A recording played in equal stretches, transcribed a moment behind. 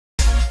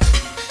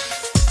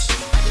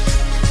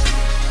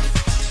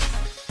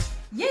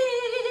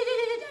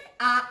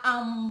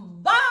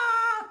I'm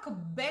back,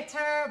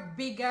 better,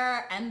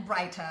 bigger, and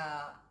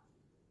brighter.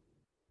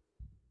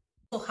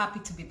 So happy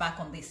to be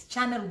back on this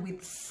channel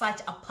with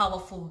such a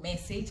powerful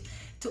message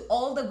to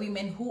all the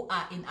women who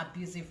are in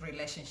abusive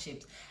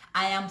relationships.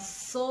 I am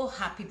so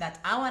happy that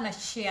I want to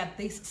share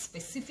this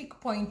specific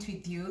point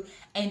with you,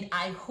 and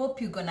I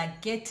hope you're gonna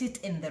get it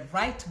in the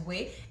right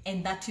way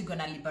and that you're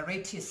gonna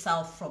liberate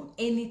yourself from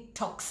any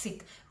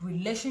toxic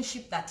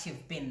relationship that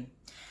you've been.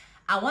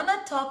 I want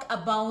to talk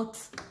about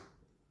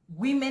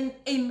women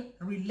in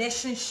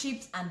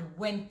relationships and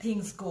when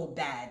things go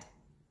bad.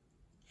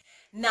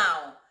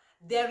 Now,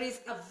 there is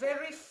a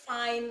very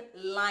fine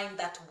line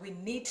that we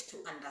need to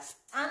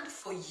understand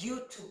for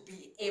you to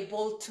be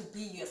able to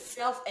be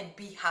yourself and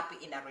be happy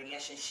in a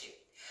relationship.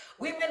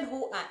 Women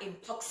who are in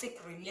toxic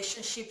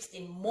relationships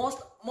in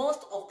most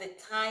of the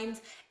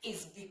times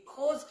is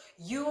because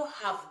you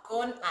have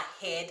gone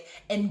ahead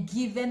and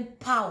given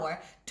power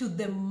to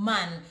the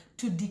man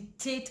to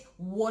dictate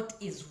what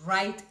is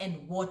right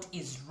and what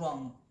is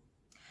wrong.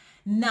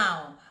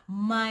 Now,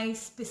 my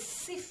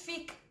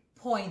specific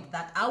point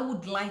that I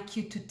would like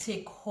you to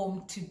take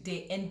home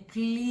today, and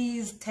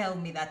please tell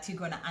me that you're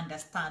gonna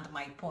understand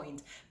my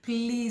point.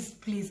 Please,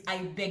 I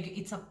beg you.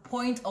 It's a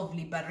point of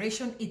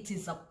liberation. It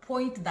is a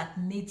point that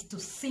needs to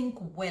sink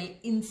well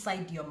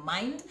inside your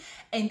mind,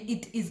 and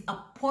it is a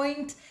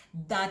point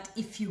that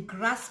if you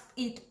grasp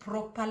it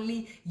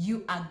properly,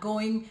 you are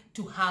going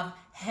to have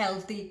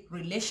healthy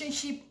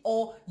relationship,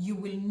 or you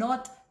will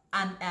not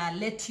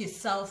let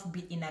yourself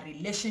be in a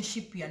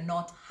relationship you're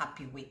not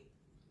happy with.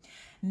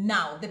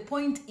 Now, the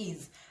point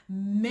is,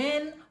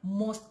 men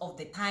most of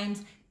the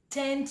times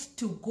tend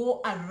to go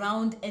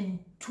around and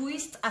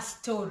twist a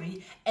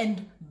story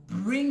and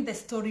bring the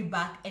story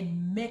back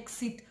and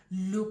makes it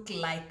look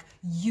like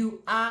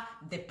you are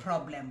the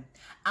problem.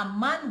 A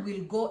man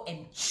will go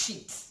and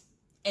cheat,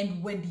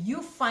 and when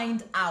you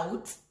find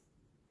out,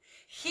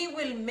 he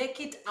will make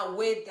it a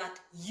way that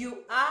you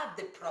are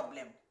the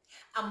problem.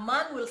 A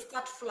man will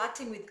start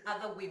flirting with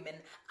other women.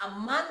 A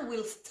man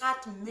will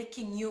start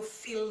making you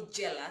feel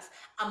jealous.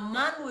 A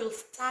man will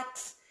start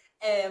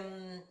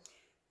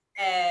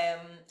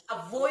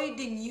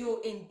avoiding you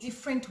in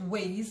different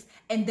ways.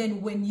 And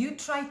then when you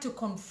try to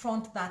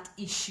confront that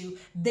issue,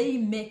 they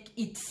make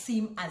it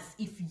seem as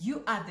if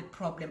you are the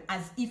problem,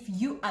 as if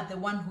you are the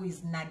one who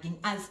is nagging,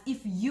 as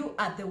if you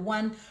are the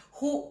one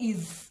who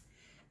is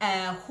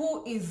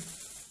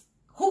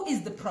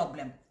the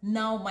problem.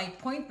 Now, my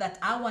point that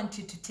I want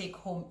you to take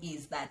home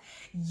is that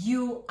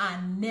you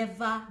are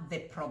never the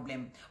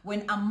problem.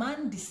 When a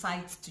man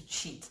decides to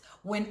cheat,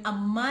 when a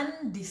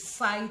man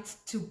decides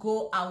to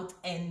go out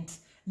and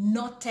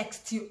not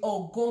text you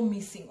or go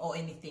missing or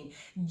anything,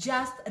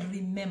 just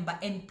remember,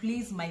 and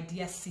please, my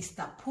dear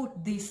sister,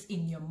 put this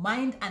in your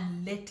mind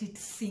and let it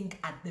sink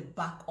at the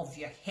back of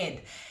your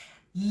head.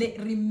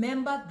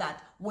 Remember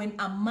that when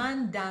a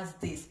man does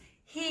this,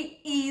 he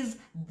is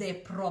the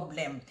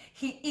problem.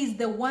 He is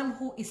the one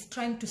who is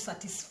trying to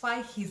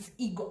satisfy his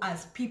ego.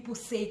 As people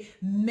say,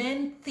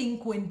 men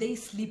think when they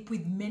sleep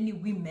with many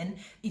women,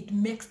 it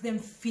makes them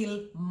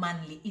feel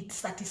manly. It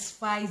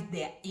satisfies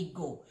their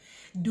ego.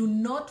 Do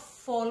not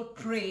fall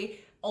prey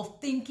of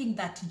thinking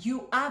that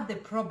you are the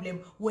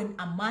problem when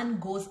a man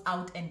goes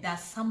out and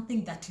does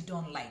something that you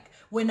don't like.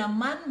 When a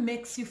man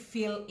makes you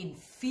feel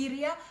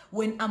inferior,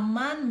 when a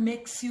man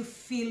makes you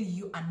feel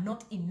you are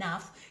not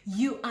enough,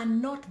 you are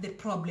not the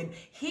problem.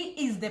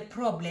 He is the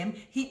problem.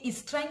 He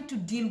is trying to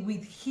deal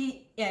with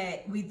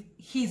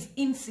his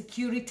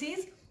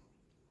insecurities.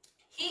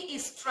 He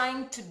is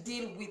trying to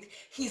deal with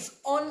his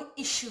own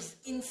issues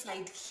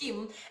inside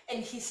him,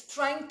 and he's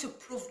trying to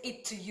prove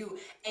it to you.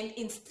 And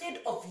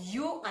instead of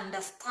you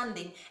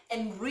understanding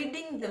and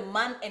reading the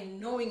man and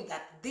knowing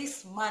that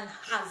this man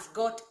has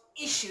got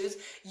issues,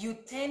 you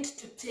tend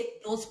to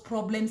take those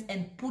problems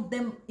and put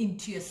them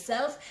into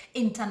yourself,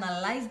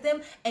 internalize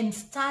them, and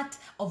start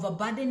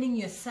overburdening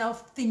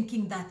yourself,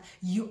 thinking that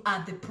you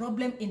are the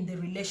problem in the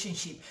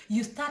relationship.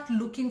 You start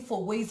looking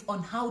for ways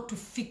on how to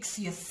fix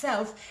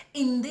yourself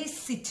in this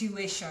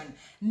situation.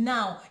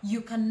 Now, you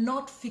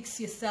cannot fix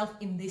yourself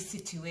in this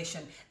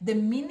situation. The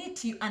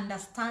minute you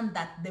understand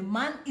that the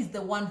man is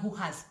the one who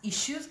has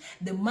issues,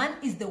 the man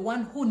is the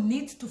one who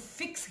needs to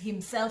fix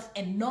himself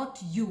and not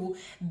you,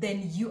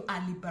 then you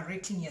are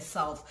liberating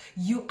yourself.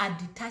 You are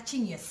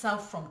detaching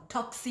yourself from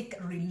toxic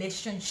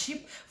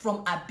relationship,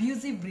 from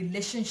abusive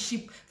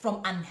relationship,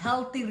 from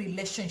unhealthy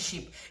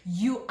relationship.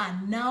 You are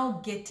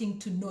now getting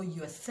to know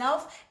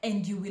yourself,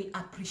 and you will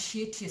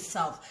appreciate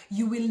yourself.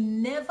 You will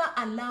never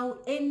allow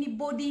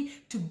anybody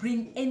to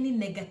bring any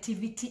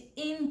negativity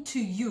into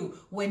you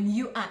when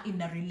you are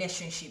in a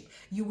relationship.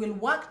 You will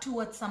work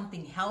towards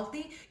something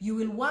healthy. You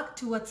will work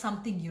towards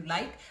something you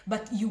like,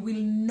 but you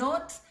will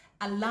not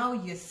allow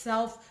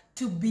yourself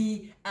to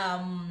be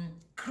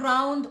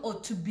crowned or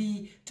to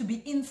be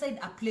inside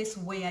a place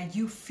where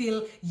you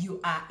feel you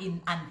are in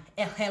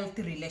a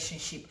healthy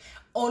relationship.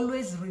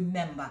 Always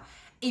remember,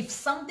 If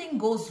something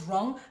goes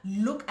wrong,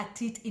 look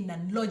at it in a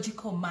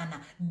logical manner.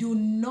 Do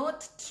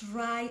not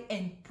try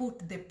and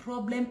put the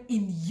problem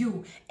in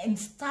you and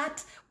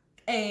start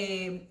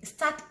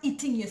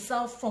eating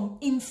yourself from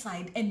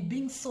inside and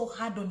being so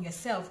hard on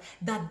yourself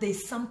that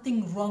there's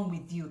something wrong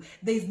with you.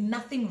 There's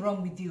nothing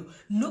wrong with you.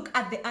 Look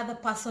at the other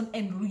person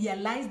and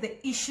realize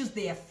the issues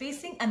they are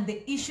facing and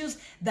the issues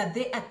that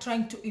they are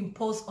trying to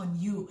impose on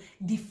you.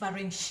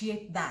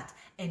 Differentiate that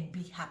and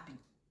be happy.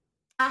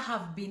 I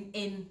have been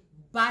in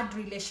bad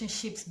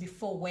relationships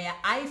before where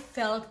I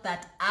felt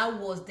that I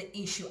was the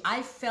issue.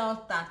 I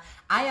felt that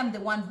I am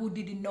the one who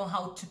didn't know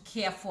how to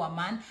care for a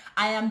man.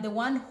 I am the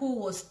one who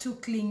was too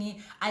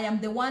clingy. I am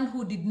the one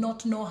who did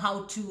not know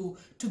how to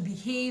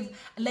behave.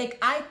 Like,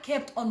 I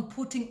kept on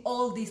putting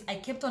all this. I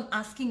kept on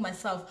asking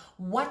myself,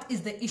 what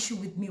is the issue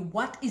with me?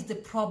 What is the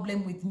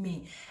problem with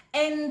me?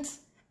 And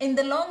in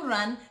the long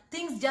run,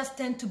 things just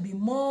tend to be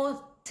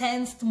more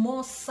tensed,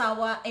 more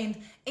sour, and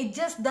it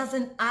just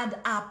doesn't add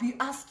up. You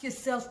ask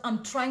yourself,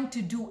 I'm trying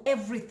to do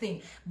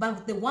everything,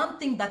 but the one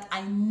thing that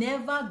I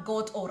never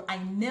got or I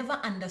never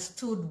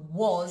understood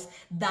was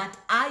that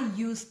I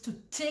used to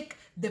take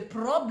the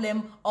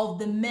problem of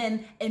the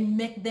men and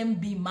make them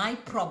be my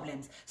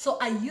problems. So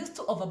I used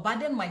to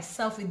overburden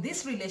myself in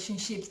these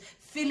relationships,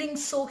 feeling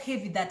so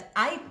heavy that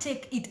I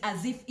take it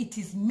as if it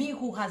is me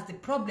who has the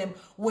problem,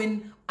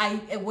 when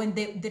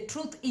the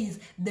truth is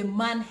the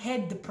man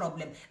had the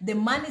problem. The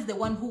man is the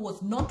one who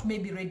was not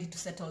maybe ready to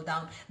settle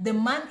down. The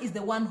man is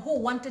the one who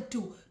wanted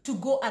to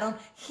go around.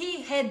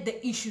 He had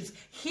the issues.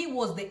 He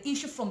was the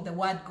issue from the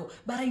word go.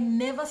 But I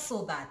never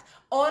saw that.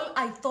 All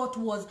I thought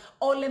was,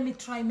 oh, let me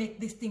try make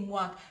this thing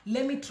work.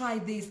 Let me try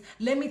this.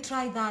 Let me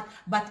try that.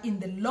 But in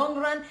the long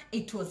run,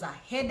 it was a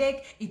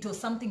headache. It was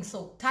something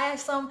so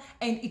tiresome.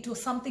 And it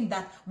was something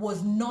that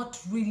was not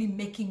really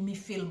making me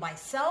feel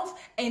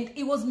myself. And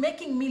it was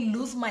making me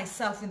lose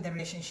myself in the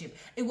relationship.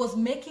 It was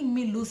making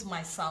me lose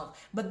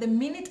myself. But the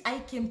minute I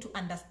came to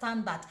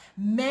understand that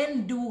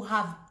men do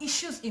have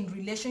issues in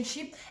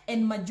relationship,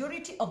 and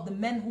majority of the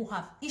men who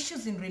have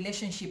issues in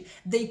relationship,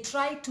 they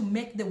try to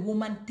make the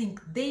woman think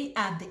they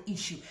are the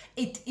issue.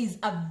 It is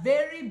a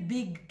very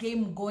big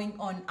game going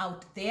on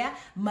out there.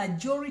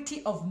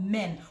 Majority of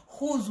men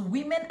whose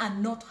women are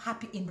not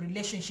happy in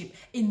relationship,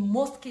 in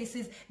most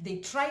cases, they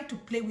try to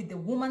play with the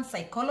woman's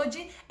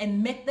psychology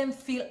and make them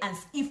feel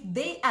as if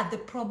they are the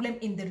problem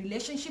in the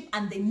relationship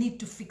and they need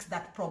to fix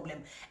that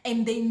problem.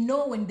 And they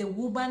know when the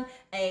woman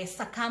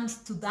succumbs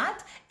to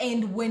that,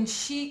 and when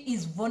she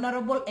is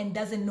vulnerable and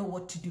doesn't know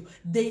what to do,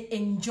 they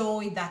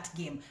enjoy that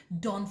game.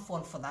 Don't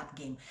fall for that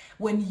game.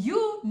 When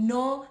you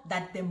know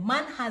that the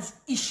man has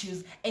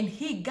issues and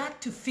he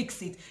got to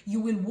fix it, you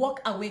will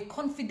walk away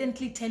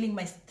confidently telling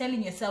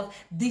yourself,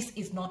 this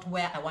is not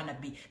where I want to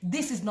be.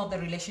 This is not the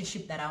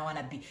relationship that I want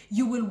to be.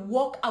 You will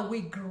walk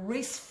away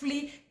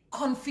gracefully,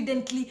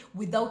 confidently,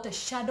 without a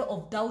shadow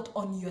of doubt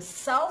on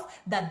yourself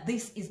that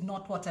this is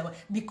not what I want.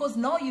 Because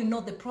now you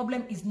know the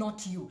problem is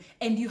not you,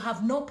 and you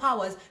have no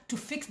powers to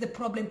fix the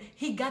problem.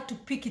 He got to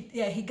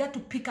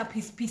pick up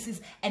his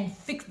pieces and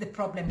fix the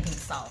problem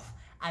himself.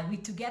 Are we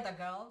together,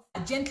 girls?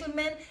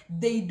 Gentlemen,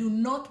 they do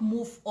not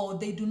move or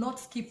they do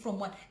not skip from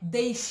one.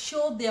 They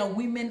show their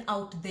women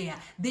out there.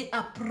 They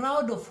are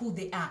proud of who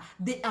they are.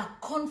 They are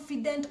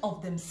confident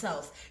of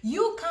themselves.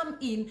 You come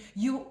in,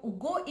 you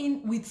go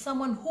in with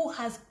someone who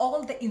has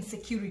all the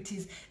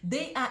insecurities.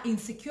 They are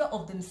insecure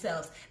of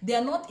themselves. They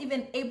are not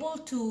even able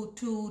to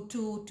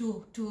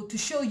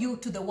show you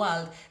to the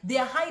world. They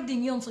are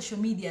hiding you on social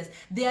medias.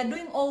 They are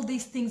doing all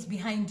these things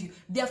behind you.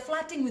 They are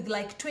flirting with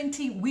like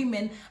 20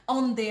 women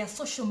on their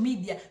social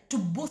media to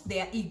boost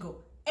their ego.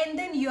 And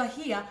then you are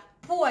here,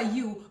 poor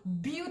you,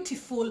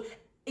 beautiful,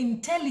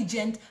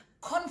 intelligent,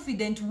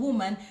 confident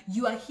woman.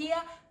 You are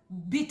here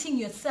beating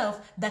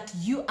yourself that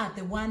you are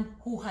the one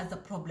who has a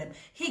problem.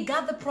 He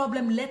got the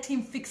problem, let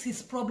him fix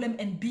his problem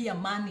and be a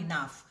man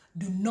enough.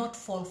 Do not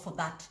fall for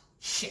that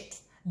shit.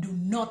 Do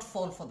not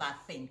fall for that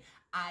thing.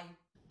 I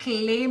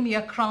claim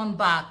your crown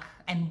back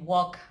and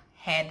walk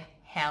head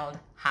held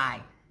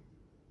high.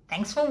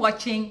 Thanks for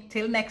watching.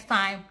 Till next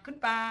time.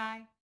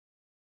 Goodbye.